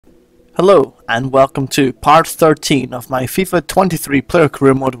Hello and welcome to part 13 of my FIFA 23 player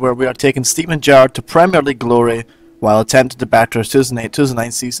career mode, where we are taking Steven Gerrard to Premier League glory while attempting to better his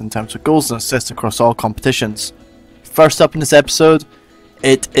 2008-2009 season in terms of goals and assists across all competitions. First up in this episode,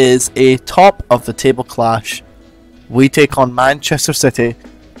 it is a top of the table clash. We take on Manchester City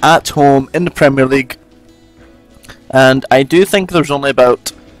at home in the Premier League, and I do think there's only about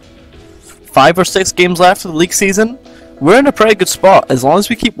 5 or 6 games left of the league season. We're in a pretty good spot. As long as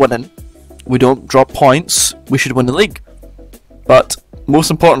we keep winning, we don't drop points, we should win the league. But most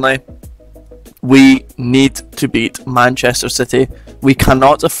importantly, we need to beat Manchester City. We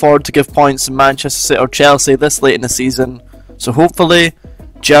cannot afford to give points to Manchester City or Chelsea this late in the season. So hopefully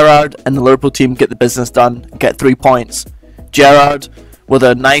Gerrard and the Liverpool team get the business done and get 3 points. Gerrard with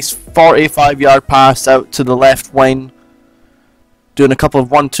a nice 45-yard pass out to the left wing, doing a couple of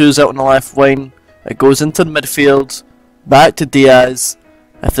 1-2s out on the left wing. It goes into the midfield, back to Diaz.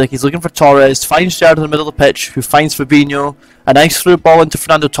 I think he's looking for Torres, finds Gerrard in the middle of the pitch, who finds Fabinho. A nice through ball into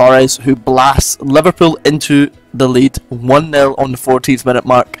Fernando Torres, who blasts Liverpool into the lead, 1-0 on the 14th minute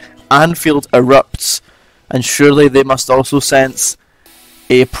mark. Anfield erupts, and surely they must also sense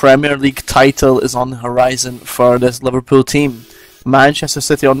a Premier League title is on the horizon for this Liverpool team. Manchester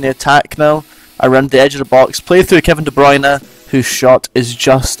City on the attack now, around the edge of the box, play through Kevin De Bruyne, whose shot is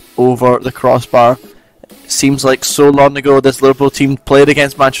just over the crossbar. Seems like so long ago this Liverpool team played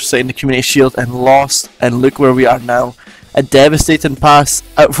against Manchester City in the Community Shield and lost, and look where we are now. A devastating pass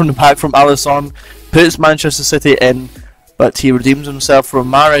out from the back from Alisson puts Manchester City in, but he redeems himself from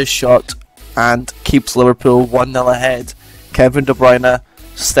Mahrez's shot and keeps Liverpool 1-0 ahead. Kevin De Bruyne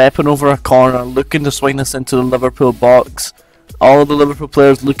stepping over a corner, looking to swing this into the Liverpool box. All of the Liverpool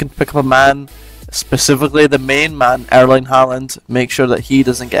players looking to pick up a man, specifically the main man, Erling Haaland, make sure that he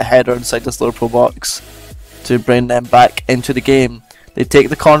doesn't get a header inside this Liverpool box to bring them back into the game. They take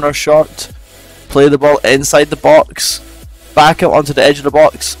the corner shot, play the ball inside the box, back out onto the edge of the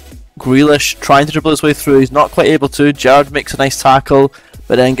box. Grealish trying to dribble his way through, he's not quite able to. Gerrard makes a nice tackle,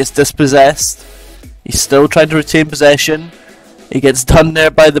 but then gets dispossessed. He's still trying to retain possession. He gets done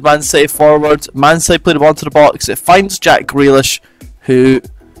there by the Man City forward. Man City play the ball into the box. It finds Jack Grealish, who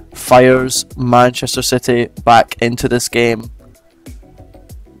fires Manchester City back into this game.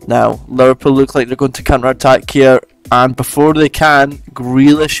 Now, Liverpool look like they're going to counter-attack here, and before they can,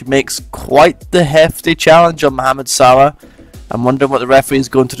 Grealish makes quite the hefty challenge on Mohamed Salah. I'm wondering what the referee is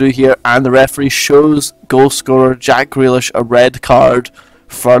going to do here, and the referee shows goal scorer Jack Grealish a red card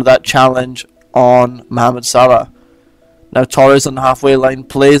for that challenge on Mohamed Salah. Now Torres on the halfway line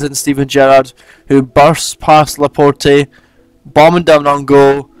plays in Steven Gerrard, who bursts past Laporte, bombing down on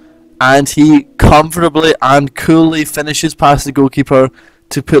goal, and he comfortably and coolly finishes past the goalkeeper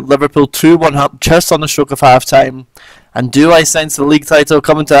to put Liverpool 2-1 up just on the stroke of half time. And do I sense the league title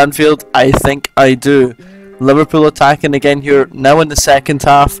coming to Anfield? I think I do. Liverpool attacking again here now in the second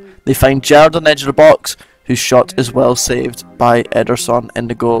half. They find Gerrard on the edge of the box, whose shot is well saved by Ederson in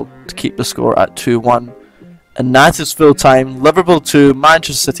the goal to keep the score at 2-1. And that is full time. Liverpool 2,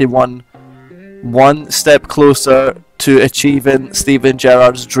 Manchester City 1. One step closer to achieving Steven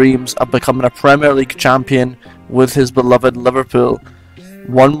Gerrard's dreams of becoming a Premier League champion with his beloved Liverpool.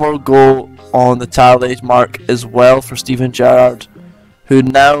 One more goal on the tally mark as well for Steven Gerrard, who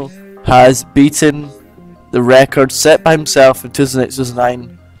now has beaten the record set by himself in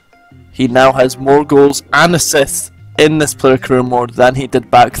 2008-2009. He now has more goals and assists in this player career mode than he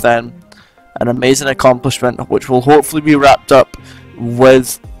did back then. An amazing accomplishment which will hopefully be wrapped up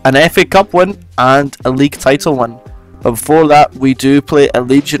with an FA Cup win and a league title win. But before that, we do play a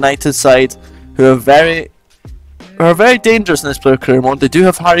Leeds United side who are very dangerous in this player career mode. They do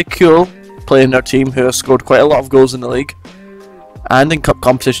have Harry Kewell playing their team, who has scored quite a lot of goals in the league and in cup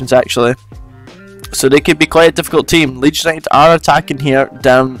competitions actually. So they could be quite a difficult team. Leeds United are attacking here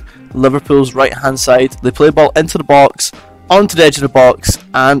down Liverpool's right hand side. They play the ball into the box, onto the edge of the box,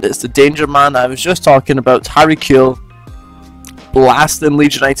 and it's the danger man I was just talking about, Harry Kewell, blasting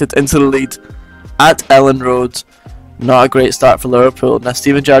Leeds United into the lead at Elland Road. Not a great start for Liverpool. Now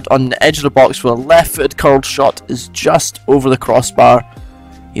Steven Gerrard on the edge of the box with a left-footed curled shot is just over the crossbar.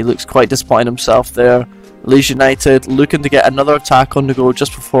 He looks quite disappointed himself there. Leeds United looking to get another attack on the go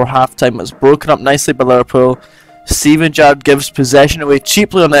just before half-time. It's broken up nicely by Liverpool. Steven Gerrard gives possession away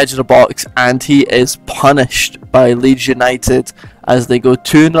cheaply on the edge of the box, and he is punished by Leeds United as they go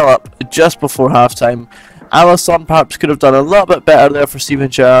 2-0 up just before half-time. Alisson perhaps could have done a little bit better there for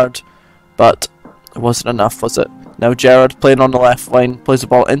Steven Gerrard, but it wasn't enough, was it? Now Gerrard playing on the left line, plays the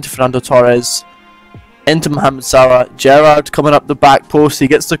ball into Fernando Torres, into Mohamed Salah. Gerrard coming up the back post, he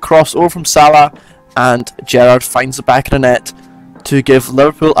gets the cross over from Salah, and Gerrard finds the back of the net to give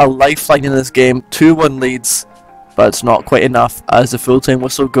Liverpool a lifeline in this game. 2-1 leads, but it's not quite enough as the full-time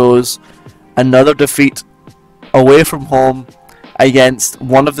whistle goes. Another defeat away from home against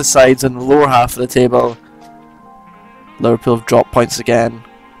one of the sides in the lower half of the table. Liverpool have dropped points again,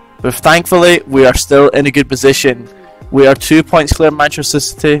 but thankfully we are still in a good position. We are 2 points clear of Manchester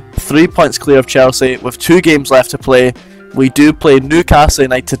City, 3 points clear of Chelsea with 2 games left to play. We do play Newcastle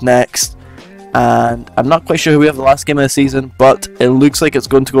United next, and I'm not quite sure who we have the last game of the season, but it looks like it's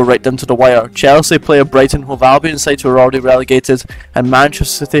going to go right down to the wire. Chelsea play a Brighton Hove Albion side who are already relegated, and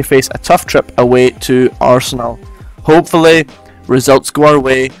Manchester City face a tough trip away to Arsenal. Hopefully results go our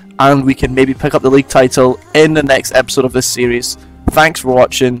way and we can maybe pick up the league title in the next episode of this series. Thanks for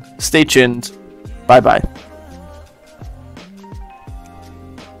watching, stay tuned, bye bye.